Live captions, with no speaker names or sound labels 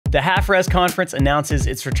The Half-Rez conference announces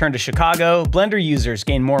its return to Chicago, Blender users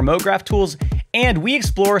gain more MoGraph tools, and we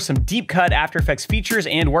explore some deep-cut After Effects features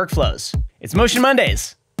and workflows. It's Motion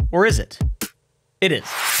Mondays. Or is it? It is.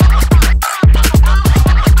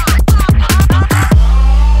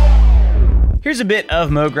 Here's a bit of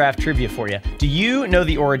MoGraph trivia for you. Do you know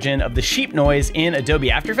the origin of the sheep noise in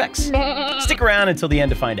Adobe After Effects? Stick around until the end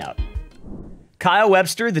to find out. Kyle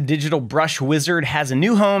Webster, the digital brush wizard, has a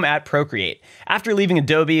new home at Procreate. After leaving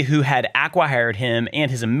Adobe, who had acqui-hired him and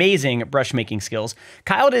his amazing brush making skills,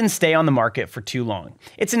 Kyle didn't stay on the market for too long.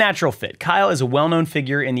 It's a natural fit. Kyle is a well-known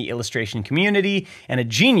figure in the illustration community and a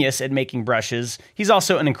genius at making brushes. He's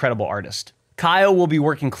also an incredible artist. Kyle will be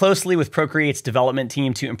working closely with Procreate's development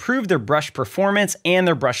team to improve their brush performance and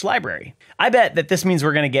their brush library. I bet that this means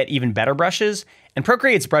we're going to get even better brushes, and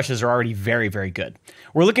Procreate's brushes are already very, very good.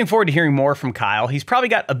 We're looking forward to hearing more from Kyle. He's probably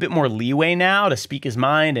got a bit more leeway now to speak his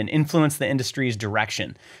mind and influence the industry's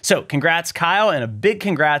direction. So congrats, Kyle, and a big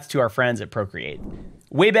congrats to our friends at Procreate.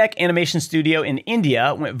 Webster Animation Studio in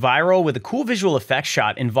India went viral with a cool visual effects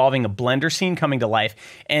shot involving a Blender scene coming to life,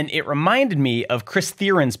 and it reminded me of Chris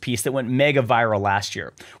Theron's piece that went mega viral last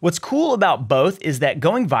year. What's cool about both is that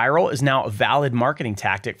going viral is now a valid marketing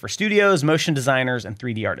tactic for studios, motion designers, and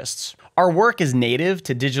 3D artists. Our work is native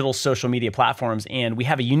to digital social media platforms, and we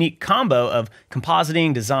have a unique combo of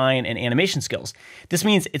compositing, design, and animation skills. This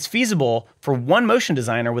means it's feasible for one motion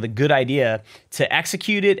designer with a good idea to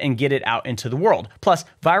execute it and get it out into the world. Plus,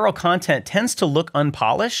 viral content tends to look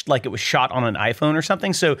unpolished, like it was shot on an iPhone or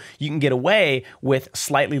something, so you can get away with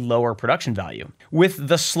slightly lower production value. With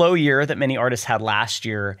the slow year that many artists had last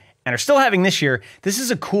year and are still having this year, this is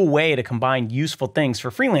a cool way to combine useful things for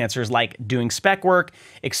freelancers like doing spec work,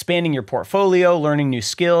 expanding your portfolio, learning new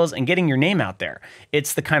skills, and getting your name out there.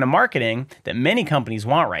 It's the kind of marketing that many companies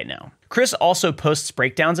want right now. Chris also posts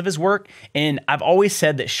breakdowns of his work, and I've always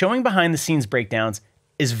said that showing behind the scenes breakdowns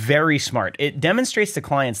is very smart. It demonstrates to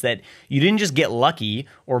clients that you didn't just get lucky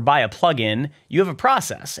or buy a plugin, you have a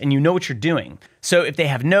process and you know what you're doing. So if they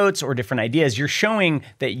have notes or different ideas, you're showing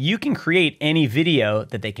that you can create any video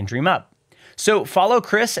that they can dream up. So follow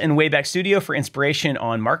Chris and Webster Studio for inspiration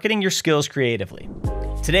on marketing your skills creatively.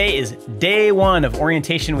 Today is day one of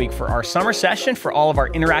orientation week for our summer session for all of our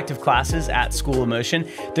interactive classes at School of Motion.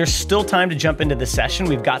 There's still time to jump into this session.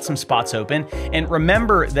 We've got some spots open. And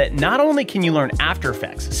remember that not only can you learn After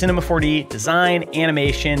Effects, Cinema 4D, design,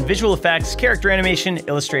 animation, visual effects, character animation,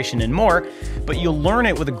 illustration, and more, but you'll learn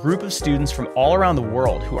it with a group of students from all around the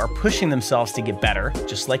world who are pushing themselves to get better,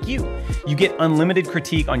 just like you. You get unlimited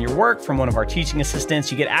critique on your work from one of our teaching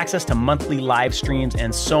assistants. You get access to monthly live streams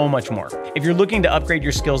and so much more. If you're looking to upgrade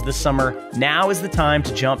your skills this summer, now is the time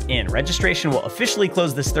to jump in. Registration will officially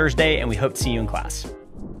close this Thursday, and we hope to see you in class.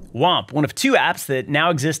 Womp, one of two apps that now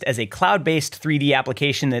exist as a cloud-based 3D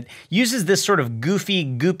application that uses this sort of goofy,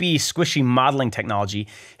 goopy, squishy modeling technology,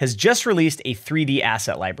 has just released a 3D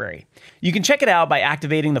asset library. You can check it out by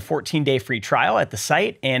activating the 14-day free trial at the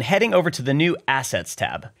site and heading over to the new Assets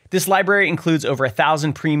tab. This library includes over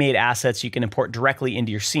 1,000 pre-made assets you can import directly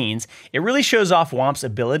into your scenes. It really shows off Womp's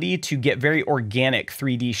ability to get very organic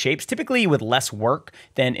 3D shapes, typically with less work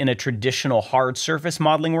than in a traditional hard surface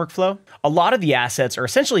modeling workflow. A lot of the assets are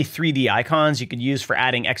essentially 3D icons you could use for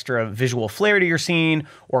adding extra visual flair to your scene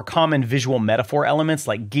or common visual metaphor elements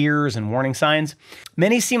like gears and warning signs.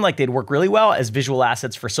 Many seem like they'd work really well as visual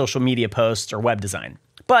assets for social media posts or web design.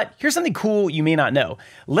 But here's something cool you may not know.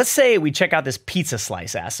 Let's say we check out this pizza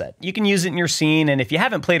slice asset. You can use it in your scene, and if you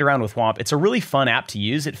haven't played around with Womp, it's a really fun app to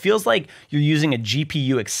use. It feels like you're using a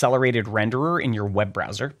GPU accelerated renderer in your web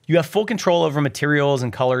browser. You have full control over materials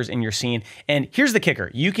and colors in your scene, and here's the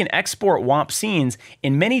kicker. You can export Womp scenes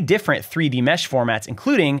in many different 3D mesh formats,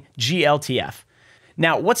 including GLTF.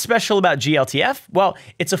 Now, what's special about GLTF? Well,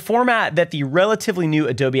 it's a format that the relatively new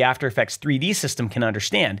Adobe After Effects 3D system can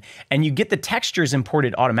understand, and you get the textures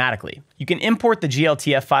imported automatically. You can import the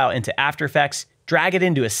GLTF file into After Effects, drag it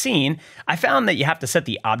into a scene. I found that you have to set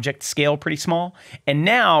the object scale pretty small, and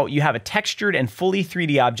now you have a textured and fully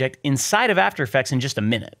 3D object inside of After Effects in just a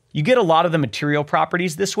minute. You get a lot of the material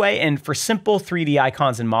properties this way, and for simple 3D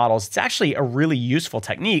icons and models, it's actually a really useful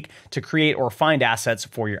technique to create or find assets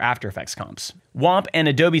for your After Effects comps. Womp and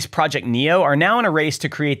Adobe's Project Neo are now in a race to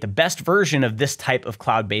create the best version of this type of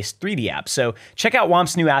cloud-based 3D app, so check out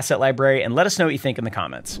Womp's new asset library and let us know what you think in the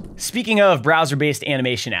comments. Speaking of browser-based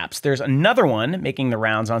animation apps, there's another one making the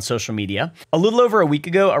rounds on social media. A little over a week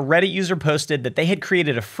ago, a Reddit user posted that they had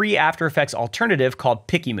created a free After Effects alternative called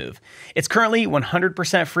Pikimov. It's currently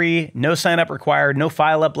 100% free free, no sign up required, no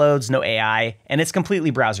file uploads, no AI, and it's completely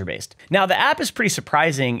browser-based. Now, the app is pretty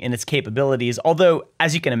surprising in its capabilities, although,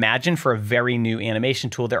 as you can imagine, for a very new animation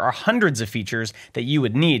tool, there are hundreds of features that you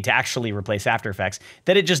would need to actually replace After Effects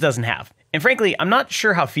that it just doesn't have. And frankly, I'm not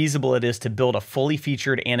sure how feasible it is to build a fully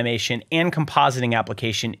featured animation and compositing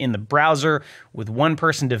application in the browser with one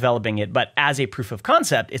person developing it, but as a proof of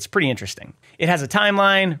concept, it's pretty interesting. It has a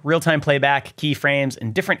timeline, real-time playback, keyframes,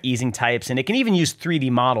 and different easing types, and it can even use 3D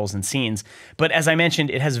models and scenes, but as I mentioned,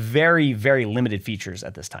 it has very, very limited features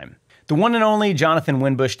at this time. The one and only Jonathan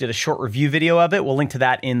Winbush did a short review video of it. We'll link to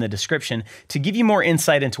that in the description to give you more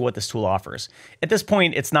insight into what this tool offers. At this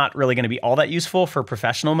point, it's not really going to be all that useful for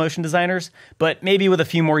professional motion designers, but maybe with a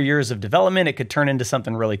few more years of development, it could turn into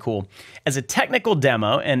something really cool. As a technical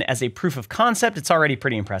demo and as a proof of concept, it's already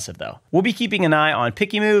pretty impressive though. We'll be keeping an eye on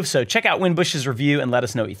Pikimov, so check out Winbush's review and let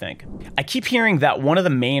us know what you think. I keep hearing that one of the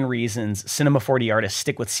main reasons Cinema 4D artists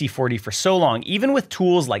stick with C4D for so long, even with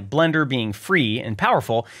tools like Blender being free and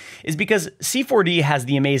powerful, is because C4D has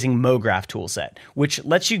the amazing MoGraph toolset, which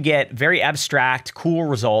lets you get very abstract, cool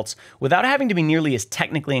results without having to be nearly as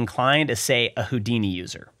technically inclined as, say, a Houdini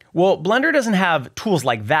user. Well, Blender doesn't have tools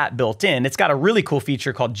like that built in. It's got a really cool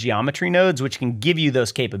feature called geometry nodes, which can give you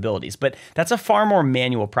those capabilities, but that's a far more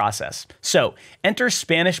manual process. So enter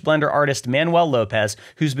Spanish Blender artist Manuel Lopez,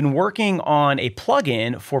 who's been working on a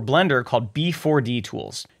plugin for Blender called B4D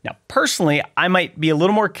Tools. Now, personally, I might be a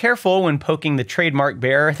little more careful when poking the trademark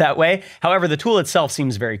bearer that way. However, the tool itself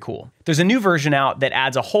seems very cool. There's a new version out that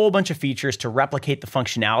adds a whole bunch of features to replicate the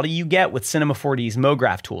functionality you get with Cinema 4D's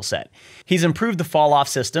MoGraph toolset. He's improved the fall-off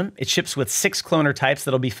system. It ships with 6 cloner types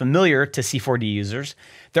that'll be familiar to C4D users.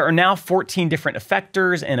 There are now 14 different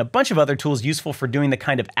effectors and a bunch of other tools useful for doing the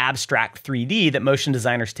kind of abstract 3D that motion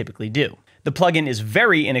designers typically do. The plugin is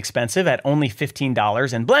very inexpensive at only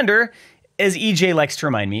 $15, and Blender, as EJ likes to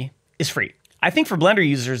remind me, is free. I think for Blender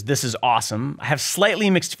users, this is awesome. I have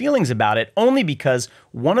slightly mixed feelings about it, only because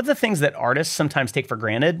one of the things that artists sometimes take for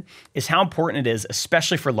granted is how important it is,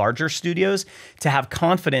 especially for larger studios, to have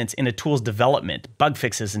confidence in a tool's development, bug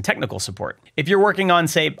fixes, and technical support. If you're working on,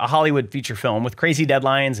 say, a Hollywood feature film with crazy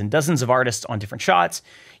deadlines and dozens of artists on different shots,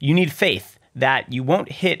 you need faith that you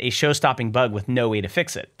won't hit a show-stopping bug with no way to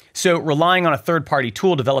fix it. So relying on a third-party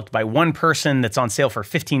tool developed by one person that's on sale for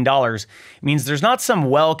 $15 means there's not some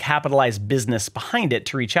well-capitalized business behind it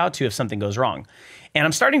to reach out to if something goes wrong. And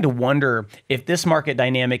I'm starting to wonder if this market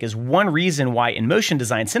dynamic is one reason why in motion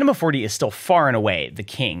design, Cinema 4D is still far and away the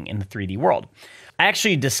king in the 3D world. I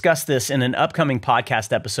actually discussed this in an upcoming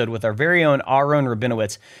podcast episode with our very own Aaron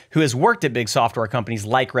Rabinowitz, who has worked at big software companies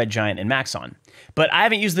like Red Giant and Maxon. But I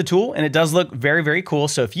haven't used the tool, and it does look very, very cool.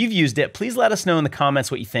 So if you've used it, please let us know in the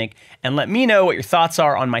comments what you think, and let me know what your thoughts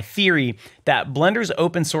are on my theory that Blender's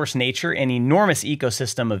open source nature and enormous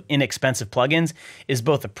ecosystem of inexpensive plugins is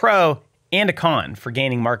both a pro and a con for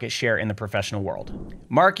gaining market share in the professional world.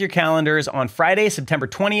 Mark your calendars. On Friday, September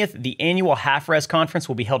 20th, the annual Half-Rez conference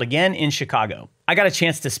will be held again in Chicago. I got a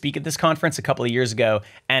chance to speak at this conference a couple of years ago,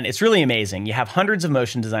 and it's really amazing. You have hundreds of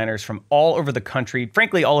motion designers from all over the country,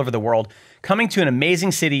 frankly, all over the world, coming to an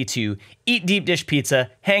amazing city to eat deep dish pizza,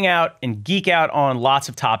 hang out, and geek out on lots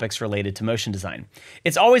of topics related to motion design.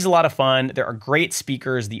 It's always a lot of fun. There are great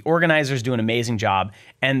speakers. The organizers do an amazing job,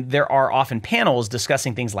 and there are often panels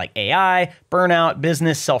discussing things like AI, burnout,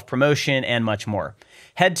 business, self-promotion, and much more.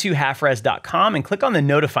 Head to halfrez.com and click on the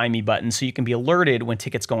Notify Me button so you can be alerted when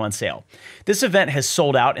tickets go on sale. This event has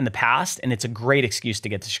sold out in the past, and it's a great excuse to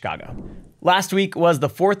get to Chicago. Last week was the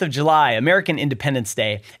 4th of July, American Independence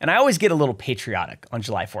Day, and I always get a little patriotic on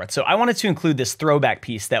July 4th. So I wanted to include this throwback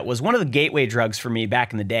piece that was one of the gateway drugs for me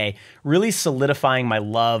back in the day, really solidifying my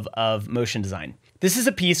love of motion design. This is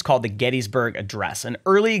a piece called the Gettysburg Address, an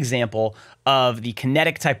early example of the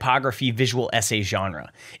kinetic typography visual essay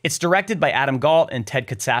genre. It's directed by Adam Galt and Ted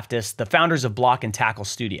Katsaftis, the founders of Block and Tackle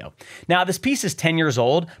Studio. Now, this piece is 10 years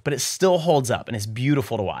old, but it still holds up and it's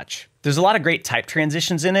beautiful to watch. There's a lot of great type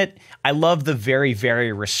transitions in it. I love the very,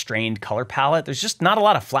 very restrained color palette. There's just not a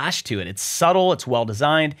lot of flash to it. It's subtle, it's well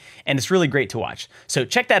designed, and it's really great to watch. So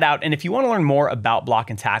check that out. And if you want to learn more about Block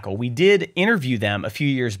and Tackle, we did interview them a few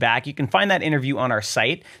years back. You can find that interview on our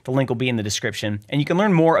site. The link will be in the description, and you can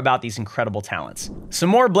learn more about these incredible talents. Some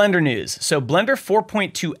more Blender news. So Blender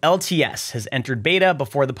 4.2 LTS has entered beta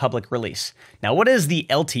before the public release. Now, what is the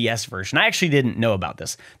LTS version? I actually didn't know about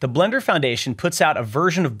this. The Blender Foundation puts out a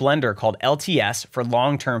version of Blender called LTS for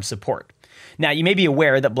long-term support. Now, you may be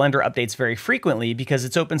aware that Blender updates very frequently because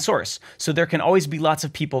it's open source, so there can always be lots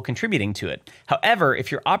of people contributing to it. However,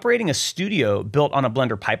 if you're operating a studio built on a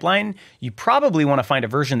Blender pipeline, you probably want to find a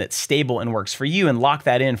version that's stable and works for you and lock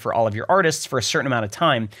that in for all of your artists for a certain amount of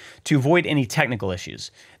time to avoid any technical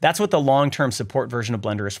issues. That's what the long-term support version of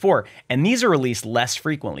Blender is for, and these are released less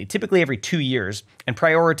frequently, typically every 2 years, and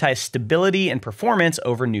prioritize stability and performance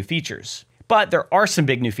over new features. But there are some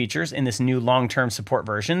big new features in this new long-term support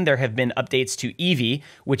version. There have been updates to Eevee,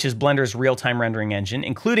 which is Blender's real-time rendering engine,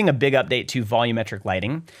 including a big update to volumetric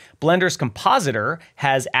lighting. Blender's Compositor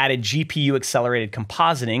has added GPU-accelerated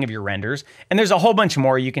compositing of your renders, and there's a whole bunch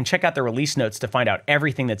more. You can check out the release notes to find out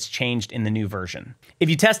everything that's changed in the new version. If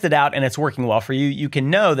you test it out and it's working well for you, you can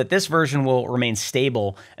know that this version will remain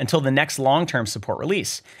stable until the next long-term support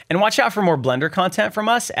release. And watch out for more Blender content from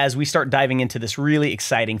us as we start diving into this really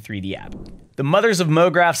exciting 3D app. The Mothers of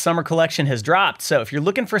MoGraph summer collection has dropped, so if you're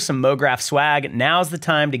looking for some MoGraph swag, now's the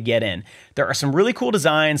time to get in. There are some really cool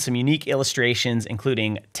designs, some unique illustrations,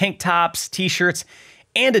 including tank tops, t-shirts,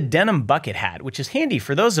 and a denim bucket hat, which is handy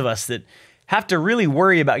for those of us that have to really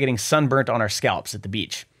worry about getting sunburnt on our scalps at the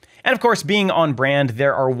beach. And of course, being on brand,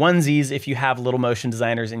 there are onesies if you have little motion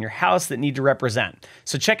designers in your house that need to represent.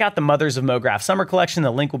 So check out the Mothers of MoGraph summer collection.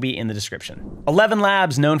 The link will be in the description.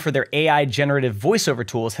 ElevenLabs, known for their AI generative voiceover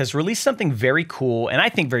tools, has released something very cool and I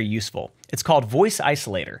think very useful. It's called Voice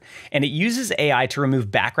Isolator, and it uses AI to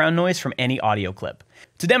remove background noise from any audio clip.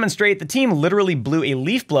 To demonstrate, the team literally blew a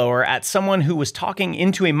leaf blower at someone who was talking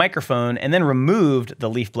into a microphone and then removed the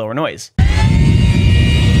leaf blower noise.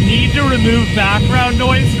 Need to remove background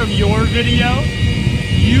noise from your video?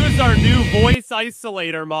 Use our new Voice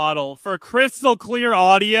Isolator model for crystal clear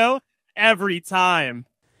audio every time.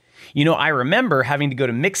 You know, I remember having to go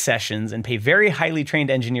to mix sessions and pay very highly trained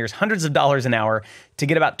engineers hundreds of dollars an hour to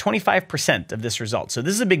get about 25% of this result. So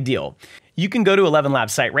this is a big deal. You can go to ElevenLabs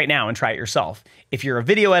site right now and try it yourself. If you're a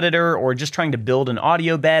video editor or just trying to build an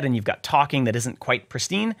audio bed and you've got talking that isn't quite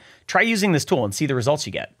pristine, try using this tool and see the results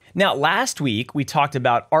you get. Now, last week, we talked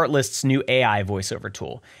about Artlist's new AI voiceover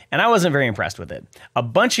tool, and I wasn't very impressed with it. A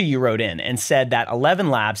bunch of you wrote in and said that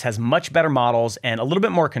ElevenLabs has much better models and a little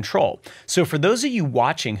bit more control. So for those of you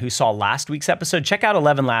watching who saw last week's episode, check out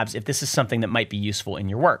ElevenLabs if this is something that might be useful in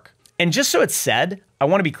your work. And just so it's said, I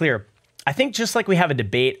want to be clear, I think just like we have a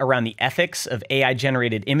debate around the ethics of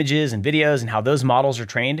AI-generated images and videos and how those models are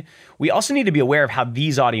trained, we also need to be aware of how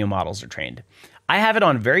these audio models are trained. I have it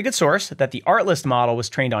on very good source that the Artlist model was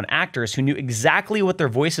trained on actors who knew exactly what their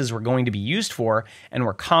voices were going to be used for and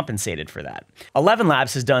were compensated for that.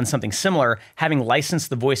 ElevenLabs has done something similar, having licensed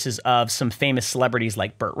the voices of some famous celebrities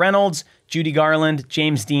like Burt Reynolds, Judy Garland,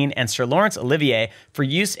 James Dean, and Sir Laurence Olivier for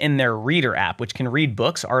use in their Reader app, which can read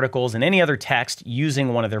books, articles, and any other text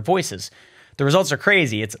using one of their voices. The results are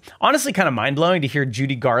crazy. It's honestly kind of mind-blowing to hear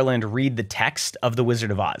Judy Garland read the text of The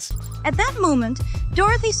Wizard of Oz. At that moment,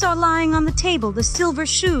 Dorothy saw lying on the table the silver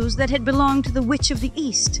shoes that had belonged to the Witch of the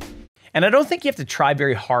East. And I don't think you have to try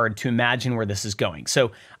very hard to imagine where this is going.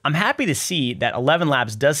 So I'm happy to see that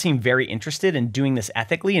ElevenLabs does seem very interested in doing this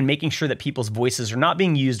ethically and making sure that people's voices are not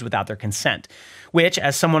being used without their consent, which,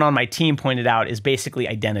 as someone on my team pointed out, is basically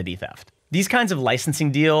identity theft. These kinds of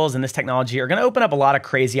licensing deals and this technology are going to open up a lot of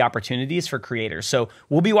crazy opportunities for creators, so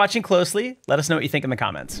we'll be watching closely. Let us know what you think in the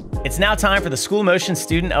comments. It's now time for the School Motion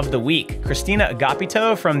Student of the Week. Christina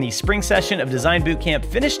Agapito from the spring session of Design Bootcamp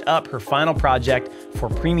finished up her final project for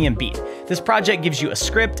Premium Beat. This project gives you a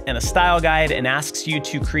script and a style guide and asks you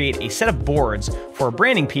to create a set of boards for a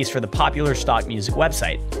branding piece for the popular stock music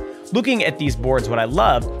website. Looking at these boards, what I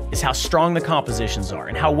love is how strong the compositions are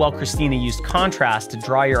and how well Christina used contrast to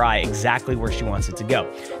draw your eye exactly where she wants it to go.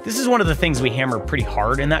 This is one of the things we hammer pretty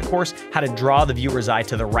hard in that course, how to draw the viewer's eye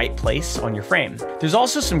to the right place on your frame. There's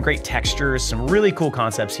also some great textures, some really cool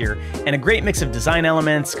concepts here, and a great mix of design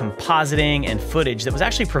elements, compositing, and footage that was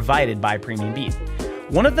actually provided by Premium Beat.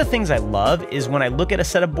 One of the things I love is when I look at a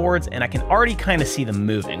set of boards and I can already kind of see them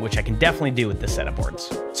moving, which I can definitely do with this set of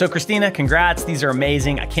boards. So Christina, congrats, these are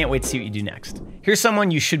amazing. I can't wait to see what you do next. Here's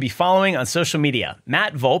someone you should be following on social media,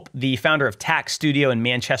 Matt Volp, the founder of Tax Studio in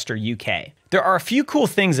Manchester, UK. There are a few cool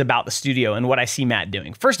things about the studio and what I see Matt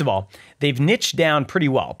doing. First of all, they've niched down pretty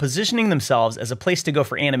well, positioning themselves as a place to go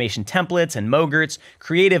for animation templates and MoGraph,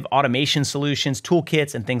 creative automation solutions,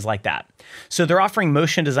 toolkits, and things like that. So they're offering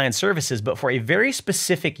motion design services, but for a very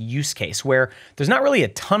specific use case where there's not really a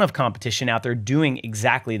ton of competition out there doing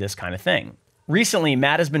exactly this kind of thing. Recently,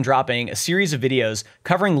 Matt has been dropping a series of videos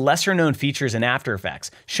covering lesser known features in After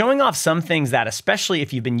Effects, showing off some things that, especially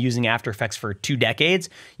if you've been using After Effects for 2 decades,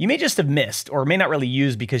 you may just have missed or may not really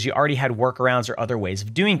use because you already had workarounds or other ways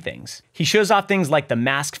of doing things. He shows off things like the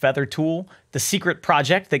mask feather tool, the secret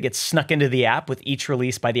project that gets snuck into the app with each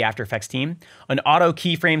release by the After Effects team, an auto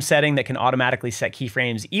keyframe setting that can automatically set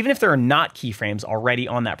keyframes even if there are not keyframes already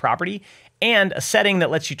on that property, and a setting that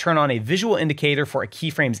lets you turn on a visual indicator for a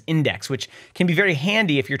keyframes index, which can be very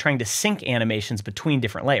handy if you're trying to sync animations between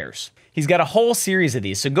different layers. He's got a whole series of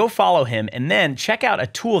these, so go follow him and then check out a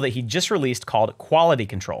tool that he just released called Quality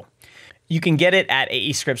Control. You can get it at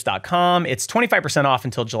aescripts.com. It's 25% off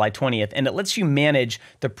until July 20th, and it lets you manage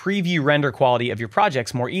the preview render quality of your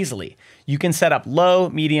projects more easily. You can set up low,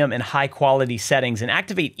 medium, and high quality settings and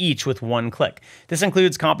activate each with one click. This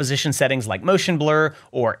includes composition settings like motion blur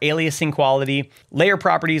or aliasing quality, layer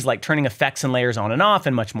properties like turning effects and layers on and off,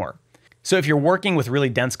 and much more. So if you're working with really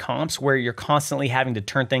dense comps where you're constantly having to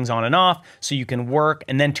turn things on and off so you can work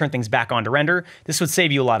and then turn things back on to render, this would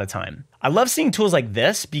save you a lot of time. I love seeing tools like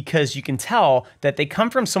this because you can tell that they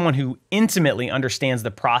come from someone who intimately understands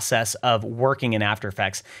the process of working in After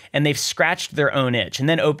Effects, and they've scratched their own itch and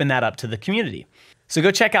then open that up to the community. So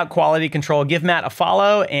go check out Quality Control, give Matt a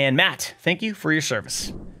follow, and Matt, thank you for your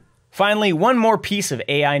service. Finally, one more piece of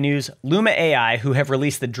AI news. Luma AI, who have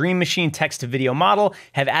released the Dream Machine text-to-video model,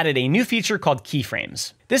 have added a new feature called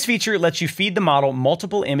Keyframes. This feature lets you feed the model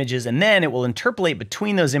multiple images and then it will interpolate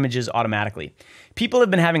between those images automatically. People have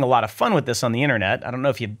been having a lot of fun with this on the internet. I don't know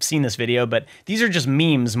if you've seen this video, but these are just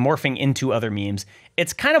memes morphing into other memes.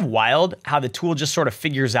 It's kind of wild how the tool just sort of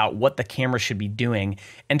figures out what the camera should be doing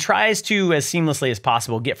and tries to, as seamlessly as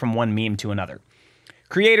possible, get from one meme to another.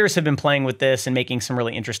 Creators have been playing with this and making some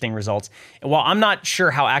really interesting results. And while I'm not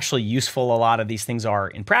sure how actually useful a lot of these things are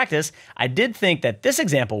in practice, I did think that this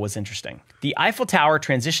example was interesting. The Eiffel Tower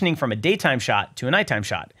transitioning from a daytime shot to a nighttime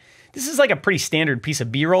shot. This is like a pretty standard piece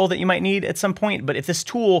of B-roll that you might need at some point, but if this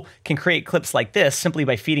tool can create clips like this simply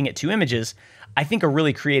by feeding it 2 images, I think a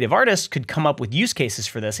really creative artist could come up with use cases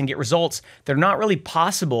for this and get results that are not really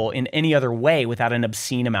possible in any other way without an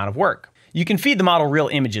obscene amount of work. You can feed the model real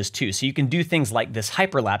images too, so you can do things like this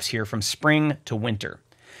hyperlapse here from spring to winter.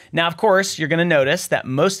 Now, of course, you're going to notice that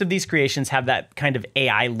most of these creations have that kind of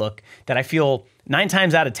AI look that I feel 9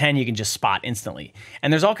 times out of 10 you can just spot instantly.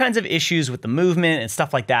 And there's all kinds of issues with the movement and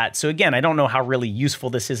stuff like that. So again, I don't know how really useful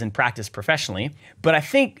this is in practice professionally, but I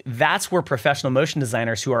think that's where professional motion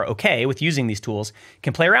designers who are okay with using these tools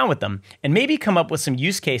can play around with them and maybe come up with some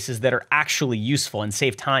use cases that are actually useful and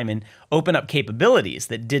save time and open up capabilities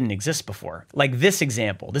that didn't exist before. Like this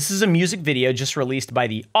example. This is a music video just released by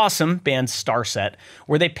the awesome band Starset,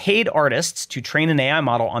 where they paid artists to train an AI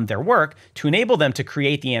model on their work to enable them to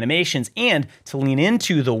create the animations and to lean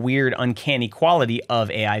into the weird, uncanny quality of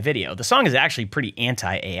AI video. The song is actually pretty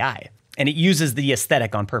anti-AI, and it uses the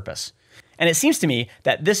aesthetic on purpose. And it seems to me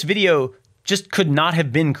that this video just could not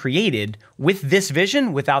have been created with this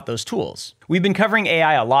vision without those tools. We've been covering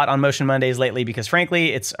AI a lot on Motion Mondays lately because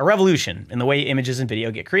frankly, it's a revolution in the way images and video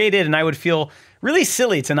get created, and I would feel really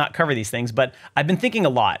silly to not cover these things, but I've been thinking a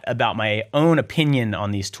lot about my own opinion on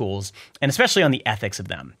these tools, and especially on the ethics of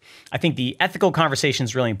them. I think the ethical conversation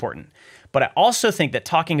is really important, but I also think that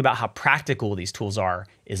talking about how practical these tools are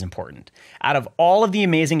is important. Out of all of the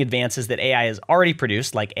amazing advances that AI has already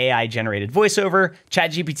produced, like AI-generated voiceover,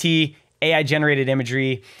 ChatGPT, AI-generated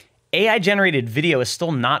imagery, AI-generated video is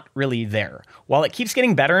still not really there. While it keeps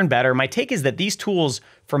getting better and better, my take is that these tools,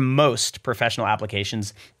 for most professional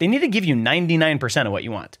applications, they need to give you 99% of what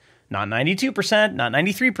you want. Not 92%, not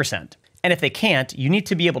 93%. And if they can't, you need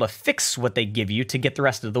to be able to fix what they give you to get the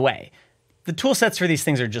rest of the way. The tool sets for these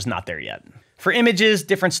things are just not there yet. For images,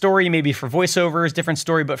 different story, maybe for voiceovers, different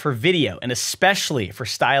story, but for video, and especially for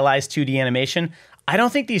stylized 2D animation, I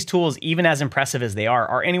don't think these tools, even as impressive as they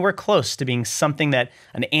are anywhere close to being something that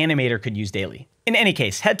an animator could use daily. In any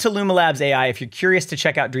case, head to ElevenLabs AI if you're curious to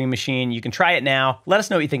check out Dream Machine. You can try it now. Let us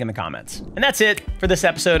know what you think in the comments. And that's it for this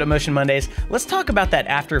episode of Motion Mondays. Let's talk about that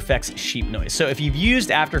After Effects sheep noise. So if you've used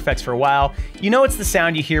After Effects for a while, you know it's the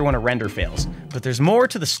sound you hear when a render fails. But there's more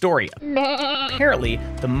to the story. Apparently,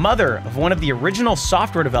 the mother of one of the original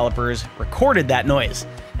software developers recorded that noise.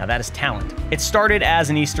 Now that is talent. It started as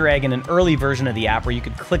an Easter egg in an early version of the app where you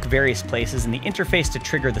could click various places in the interface to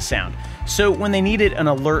trigger the sound. So when they needed an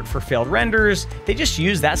alert for failed renders, they just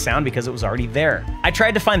used that sound because it was already there. I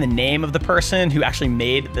tried to find the name of the person who actually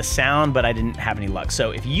made the sound, but I didn't have any luck. So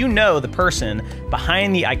if you know the person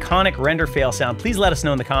behind the iconic render fail sound, please let us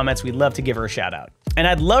know in the comments. We'd love to give her a shout out. And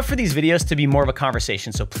I'd love for these videos to be more of a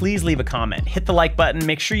conversation, so please leave a comment. Hit the like button,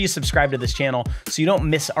 make sure you subscribe to this channel so you don't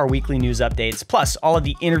miss our weekly news updates, plus all of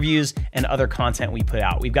the interviews and other content we put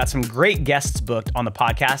out. We've got some great guests booked on the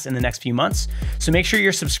podcast in the next few months, so make sure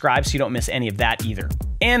you're subscribed so you don't miss any of that either.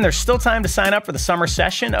 And there's still time to sign up for the summer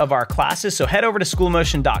session of our classes, so head over to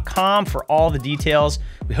schoolmotion.com for all the details.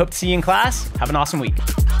 We hope to see you in class. Have an awesome week.